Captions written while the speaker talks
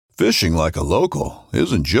Fishing like a local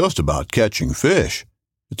isn't just about catching fish.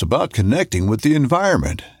 It's about connecting with the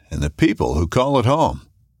environment and the people who call it home.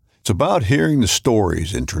 It's about hearing the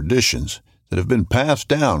stories and traditions that have been passed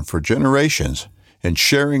down for generations and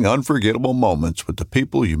sharing unforgettable moments with the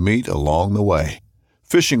people you meet along the way.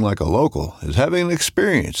 Fishing like a local is having an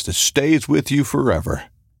experience that stays with you forever.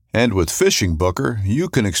 And with Fishing Booker, you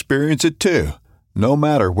can experience it too, no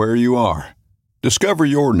matter where you are. Discover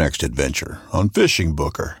your next adventure on Fishing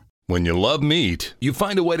Booker. When you love meat, you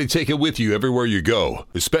find a way to take it with you everywhere you go,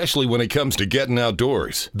 especially when it comes to getting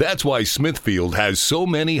outdoors. That's why Smithfield has so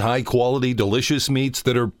many high-quality, delicious meats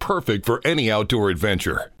that are perfect for any outdoor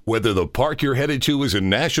adventure. Whether the park you're headed to is a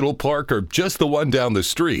national park or just the one down the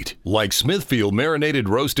street, like Smithfield marinated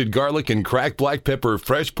roasted garlic and cracked black pepper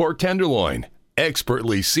fresh pork tenderloin,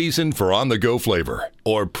 expertly seasoned for on-the-go flavor,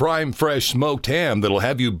 or prime fresh smoked ham that'll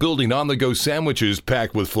have you building on-the-go sandwiches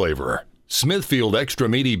packed with flavor. Smithfield extra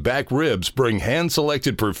meaty back ribs bring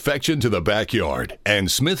hand-selected perfection to the backyard, and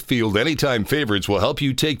Smithfield Anytime Favorites will help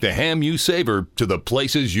you take the ham you savor to the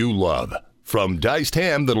places you love. From diced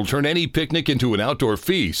ham that'll turn any picnic into an outdoor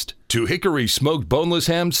feast, to hickory smoked boneless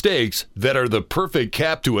ham steaks that are the perfect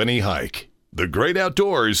cap to any hike. The great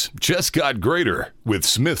outdoors just got greater with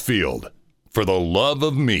Smithfield. For the love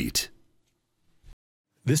of meat.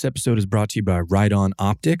 This episode is brought to you by Ride On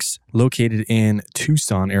Optics. Located in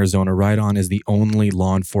Tucson, Arizona, Ride On is the only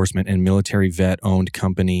law enforcement and military vet-owned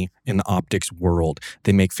company in the optics world.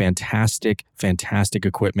 They make fantastic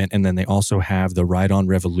equipment, and then they also have the Ride On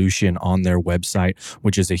Revolution on their website,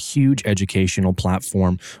 which is a huge educational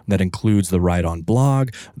platform that includes the Ride On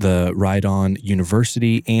blog, the Ride On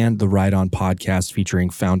University, and the Ride On podcast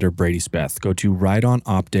featuring founder Brady Speth. Go to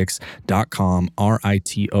rideonoptics.com,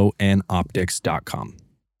 RITON optics.com.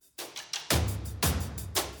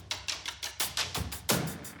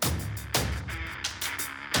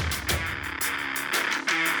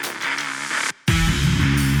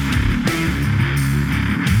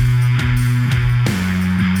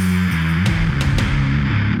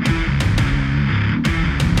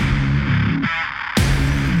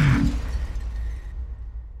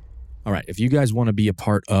 All right, if you guys want to be a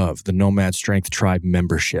part of the Nomad Strength Tribe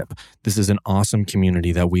membership, this is an awesome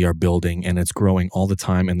community that we are building, and it's growing all the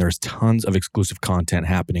time, and there's tons of exclusive content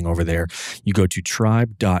happening over there. You go to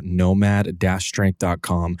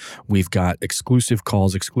tribe.nomad-strength.com. We've got exclusive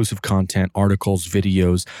calls, exclusive content, articles,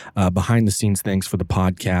 videos, behind-the-scenes things for the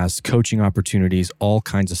podcast, coaching opportunities, all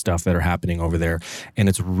kinds of stuff that are happening over there, and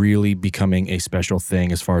it's really becoming a special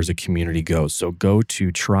thing as far as a community goes. So go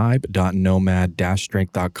to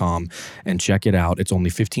tribe.nomad-strength.com and check it out. It's only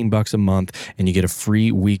 $15 a month, and you get a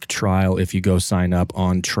free week trial if you go sign up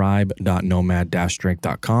on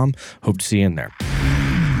tribe.nomad-strength.com. Hope to see you in there.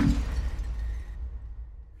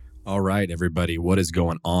 All right, everybody, what is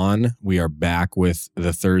going on? We are back with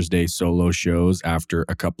the Thursday solo shows after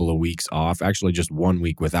a couple of weeks off. Actually, just 1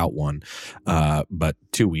 week without one, but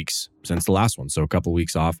 2 weeks since the last one. So a couple of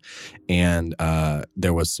weeks off. And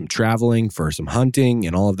there was some traveling for some hunting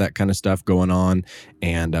and all of that kind of stuff going on.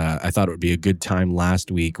 And I thought it would be a good time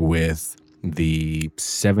last week with the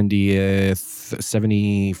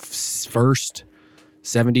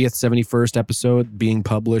 71st episode being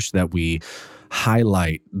published, that we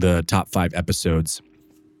highlight the top 5 episodes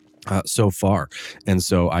so far. And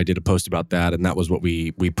so I did a post about that, and that was what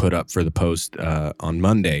we put up for the post on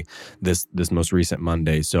Monday, this most recent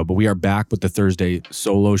Monday. So, but we are back with the Thursday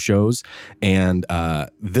solo shows, and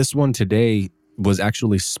this one today was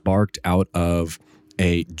actually sparked out of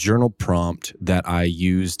a journal prompt that I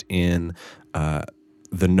used in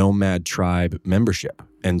the Nomad Tribe membership.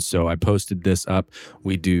 And so I posted this up.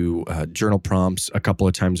 We do journal prompts a couple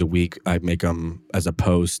of times a week. I make them as a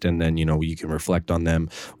post, and then, you can reflect on them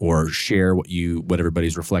or share what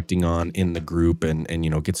everybody's reflecting on in the group, and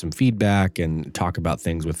get some feedback and talk about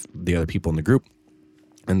things with the other people in the group.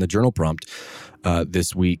 And the journal prompt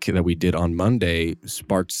this week that we did on Monday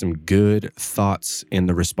sparked some good thoughts in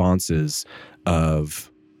the responses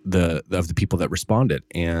of the people that responded.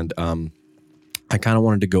 And I kind of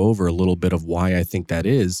wanted to go over a little bit of why I think that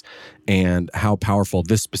is, and how powerful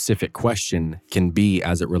this specific question can be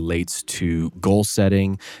as it relates to goal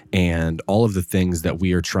setting and all of the things that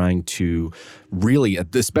we are trying to really,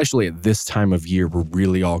 especially at this time of year, we're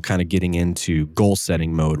really all kind of getting into goal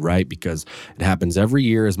setting mode, right? Because it happens every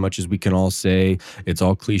year. As much as we can all say it's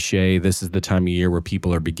all cliche, this is the time of year where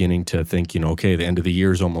people are beginning to think, okay, the end of the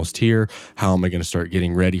year is almost here. How am I going to start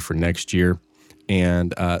getting ready for next year?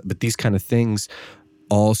 And but these kind of things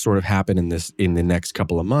all sort of happen in the next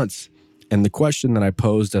couple of months. And the question that I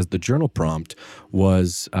posed as the journal prompt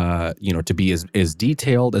was, to be as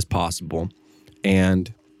detailed as possible,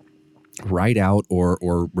 and write out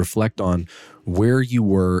or reflect on where you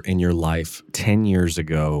were in your life 10 years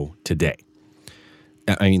ago today.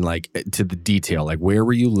 I mean, like, to the detail, like, where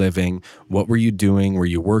were you living? What were you doing? Were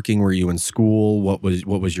you working? Were you in school? What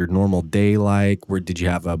was your normal day like? Did you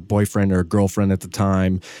have a boyfriend or a girlfriend at the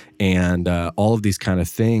time? And all of these kind of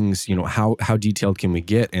things, you know, how detailed can we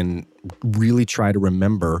get, and really try to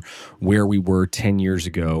remember where we were 10 years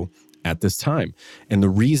ago at this time. And the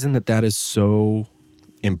reason that is so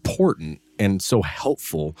important and so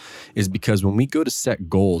helpful is because when we go to set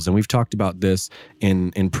goals, and we've talked about this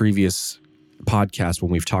in previous podcast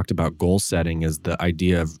when we've talked about goal setting, is the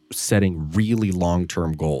idea of setting really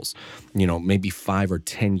long-term goals, you know, maybe 5 or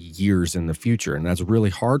 10 years in the future. And that's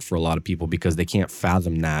really hard for a lot of people because they can't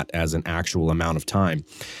fathom that as an actual amount of time.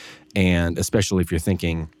 And especially if you're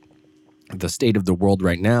thinking the state of the world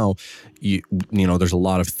right now, you know, there's a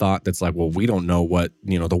lot of thought that's like, well, we don't know what,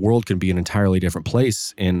 you know, the world can be an entirely different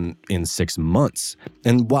place in 6 months.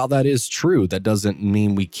 And while that is true, that doesn't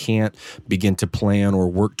mean we can't begin to plan or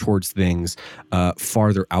work towards things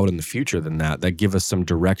farther out in the future than that give us some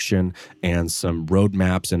direction and some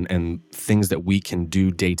roadmaps and things that we can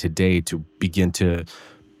do day to day to begin to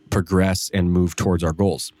progress and move towards our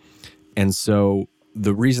goals. And so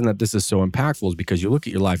the reason that this is so impactful is because you look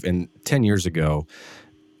at your life, and 10 years ago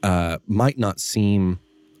might not seem,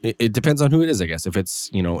 it depends on who it is, I guess. If it's,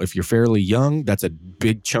 you know, if you're fairly young, that's a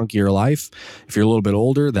big chunk of your life. If you're a little bit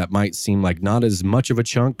older, that might seem like not as much of a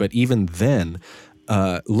chunk. But even then,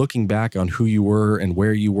 looking back on who you were and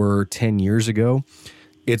where you were 10 years ago,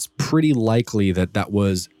 it's pretty likely that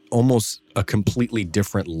was almost a completely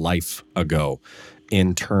different life ago,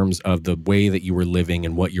 in terms of the way that you were living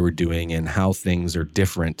and what you were doing and how things are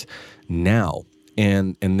different now.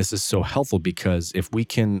 And this is so helpful because if we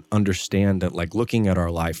can understand that, like, looking at our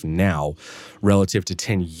life now relative to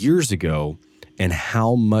 10 years ago and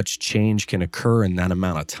how much change can occur in that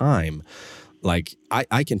amount of time, like,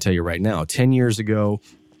 I can tell you right now, 10 years ago,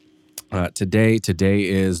 today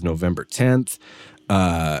is November 10th.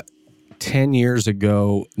 10 years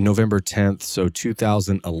ago, November 10th, so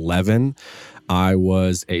 2011, I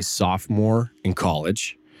was a sophomore in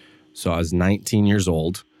college. So I was 19 years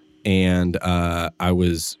old, and I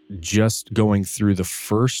was just going through the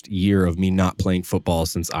first year of me not playing football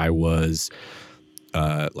since I was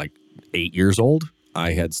like 8 years old.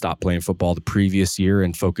 I had stopped playing football the previous year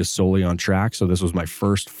and focused solely on track. So this was my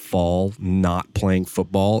first fall not playing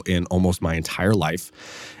football in almost my entire life.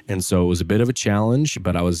 And so it was a bit of a challenge,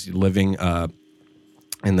 but I was living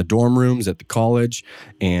in the dorm rooms at the college.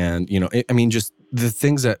 And, you know, I mean, just the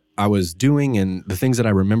things that I was doing and the things that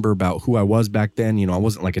I remember about who I was back then, you know, I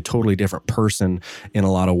wasn't like a totally different person in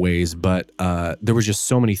a lot of ways, but there was just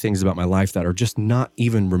so many things about my life that are just not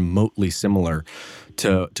even remotely similar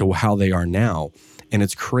to how they are now. And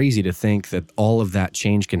it's crazy to think that all of that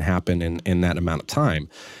change can happen in that amount of time.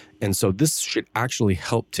 And so this should actually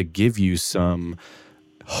help to give you some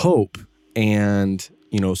hope and,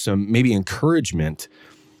 you know, some maybe encouragement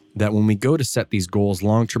that when we go to set these goals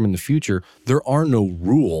long-term in the future, there are no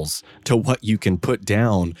rules to what you can put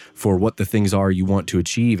down for what the things are you want to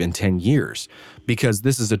achieve in 10 years, because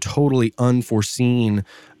this is a totally unforeseen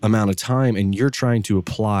amount of time. And you're trying to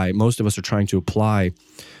apply, most of us are trying to apply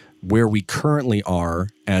where we currently are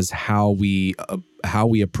as how we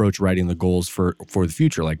approach writing the goals for the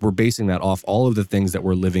future. Like, we're basing that off all of the things that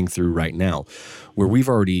we're living through right now, where we've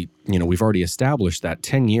already established that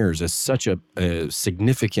 10 years is such a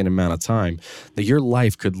significant amount of time that your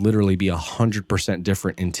life could literally be 100%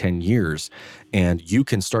 different in 10 years. And you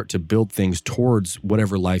can start to build things towards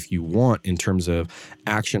whatever life you want in terms of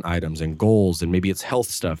action items and goals. And maybe it's health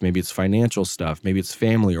stuff, maybe it's financial stuff, maybe it's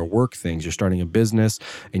family or work things. You're starting a business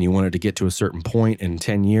and you wanted to get to a certain point in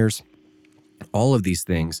 10 years. All of these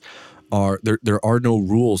things are, there are no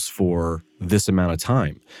rules for this amount of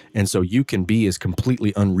time. And so you can be as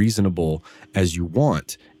completely unreasonable as you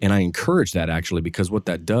want. And I encourage that, actually, because what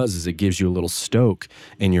that does is it gives you a little stoke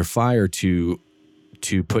in your fire to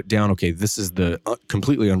put down, okay, this is the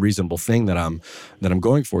completely unreasonable thing that I'm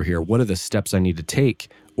going for here. What are the steps I need to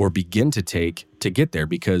take or begin to take to get there?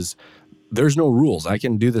 Because there's no rules. I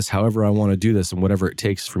can do this however I want to do this and whatever it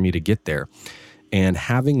takes for me to get there. And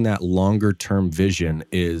having that longer term vision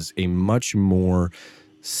is a much more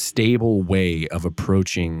stable way of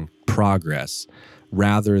approaching progress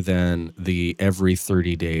rather than the every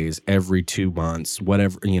 30 days, every 2 months,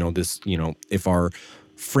 whatever, if our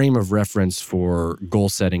frame of reference for goal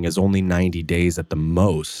setting is only 90 days at the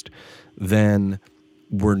most, then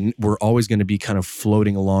we're always going to be kind of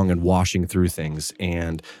floating along and washing through things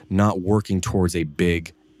and not working towards a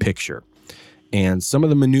big picture. And some of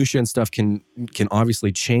the minutia and stuff can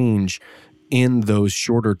obviously change in those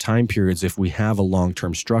shorter time periods if we have a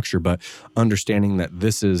long-term structure, but understanding that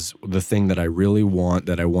this is the thing that I really want,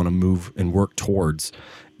 that I want to move and work towards.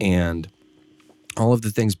 And all of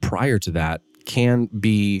the things prior to that can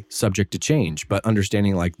be subject to change, but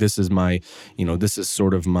understanding like this is my, this is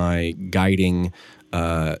sort of my guiding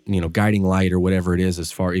guiding light or whatever it is,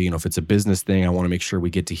 as far, if it's a business thing, I want to make sure we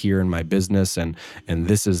get to here in my business. And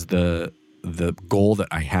this is the goal that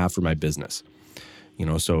I have for my business,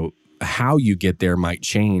 so how you get there might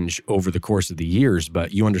change over the course of the years,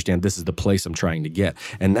 but you understand this is the place I'm trying to get.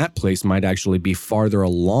 And that place might actually be farther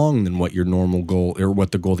along than what your normal goal or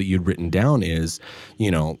what the goal that you'd written down is.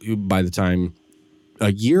 By the time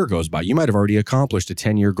a year goes by, you might have already accomplished a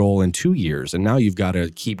 10-year goal in 2 years, and now you've got to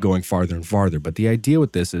keep going farther and farther. But the idea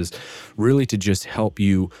with this is really to just help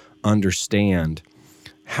you understand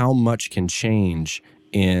how much can change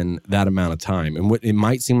in that amount of time. And what it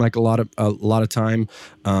might seem like a lot of time,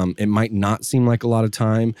 it might not seem like a lot of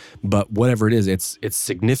time, but whatever it is, it's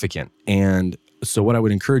significant. And so what I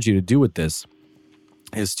would encourage you to do with this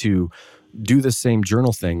is to do the same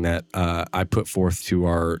journal thing that I put forth to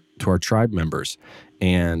our tribe members,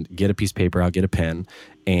 and get a piece of paper out, get a pen,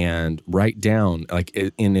 and write down like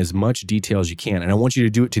in as much detail as you can. And I want you to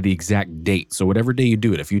do it to the exact date. So whatever day you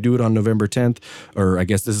do it, if you do it on November 10th, or I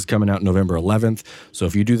guess this is coming out November 11th. So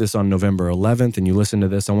if you do this on November 11th and you listen to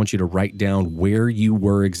this, I want you to write down where you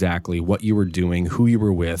were exactly, what you were doing, who you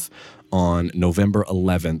were with on November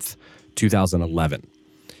 11th, 2011,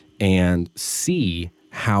 and see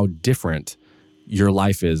how different your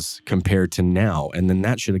life is compared to now. And then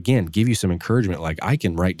that should, again, give you some encouragement. Like, I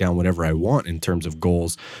can write down whatever I want in terms of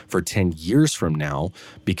goals for 10 years from now,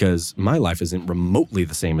 because my life isn't remotely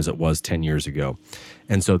the same as it was 10 years ago.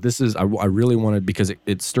 And so this is, I really wanted, because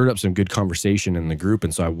it stirred up some good conversation in the group.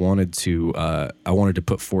 And so I wanted to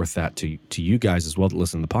put forth that to you guys as well that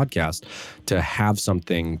listen to the podcast, to have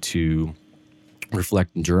something to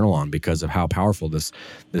reflect and journal on, because of how powerful this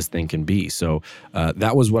thing can be. So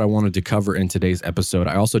that was what I wanted to cover in today's episode.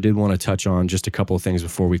 I also did want to touch on just a couple of things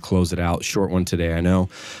before we close it out. Short one today, I know.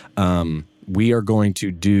 We are going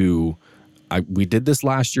to do, we did this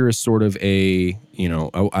last year as sort of a,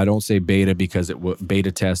 I don't say beta because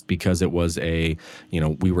beta test, because it was a,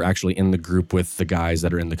 we were actually in the group with the guys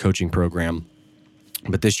that are in the coaching program.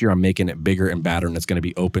 But this year I'm making it bigger and badder, and it's going to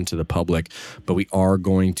be open to the public. But we are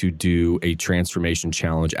going to do a transformation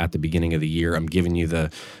challenge at the beginning of the year. I'm giving you the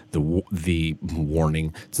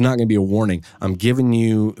warning. It's not going to be a warning. I'm giving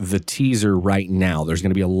you the teaser right now. There's going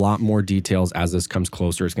to be a lot more details as this comes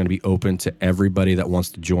closer. It's going to be open to everybody that wants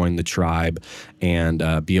to join the tribe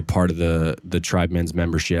and be a part of the Tribe Men's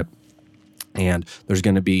membership. And there's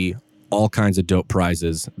going to be all kinds of dope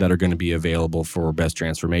prizes that are going to be available for best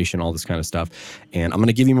transformation, all this kind of stuff. And I'm going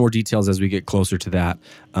to give you more details as we get closer to that.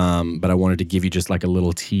 But I wanted to give you just like a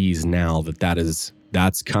little tease now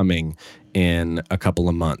that's coming in a couple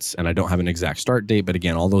of months. And I don't have an exact start date, but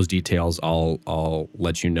again, all those details I'll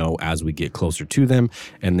let you know as we get closer to them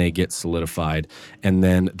and they get solidified. And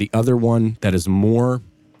then the other one that is more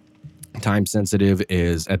time sensitive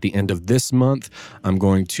is at the end of this month, I'm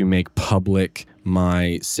going to make public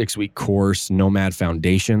my 6-week course, Nomad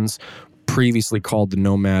Foundations, previously called the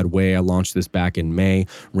Nomad Way. I launched this back in May,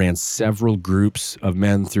 ran several groups of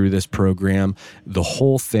men through this program. The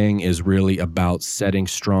whole thing is really about setting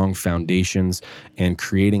strong foundations and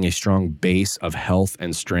creating a strong base of health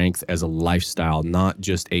and strength as a lifestyle, not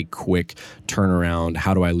just a quick turnaround,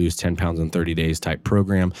 how do I lose 10 pounds in 30 days type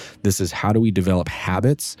program. This is how do we develop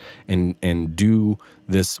habits and do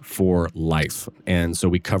this for life. And so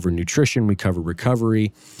we cover nutrition, we cover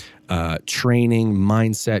recovery, training,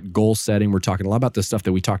 mindset, goal setting. We're talking a lot about the stuff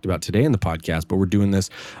that we talked about today in the podcast, but we're doing this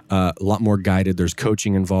a lot more guided. There's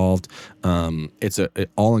coaching involved. It's an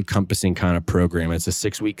all-encompassing kind of program. It's a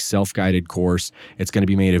 6-week self-guided course. It's going to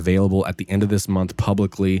be made available at the end of this month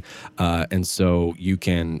publicly. And so you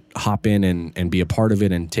can hop in and be a part of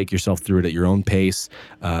it and take yourself through it at your own pace.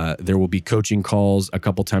 There will be coaching calls a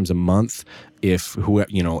couple times a month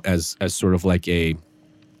as sort of like a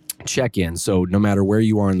check-in. So no matter where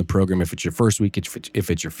you are in the program, if it's your first week, if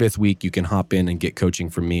it's your 5th week, you can hop in and get coaching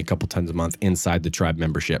from me a couple times a month inside the tribe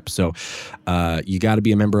membership. So you got to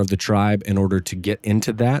be a member of the tribe in order to get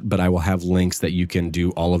into that, but I will have links that you can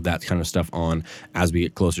do all of that kind of stuff on as we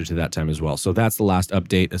get closer to that time as well. So that's the last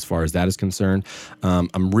update as far as that is concerned.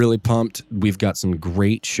 I'm really pumped. We've got some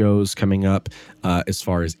great shows coming up as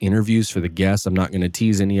far as interviews for the guests. I'm not going to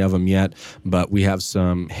tease any of them yet, but we have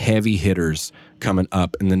some heavy hitters coming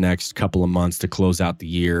up in the next couple of months to close out the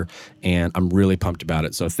year. And I'm really pumped about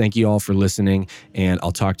it. So thank you all for listening, and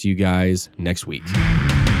I'll talk to you guys next week.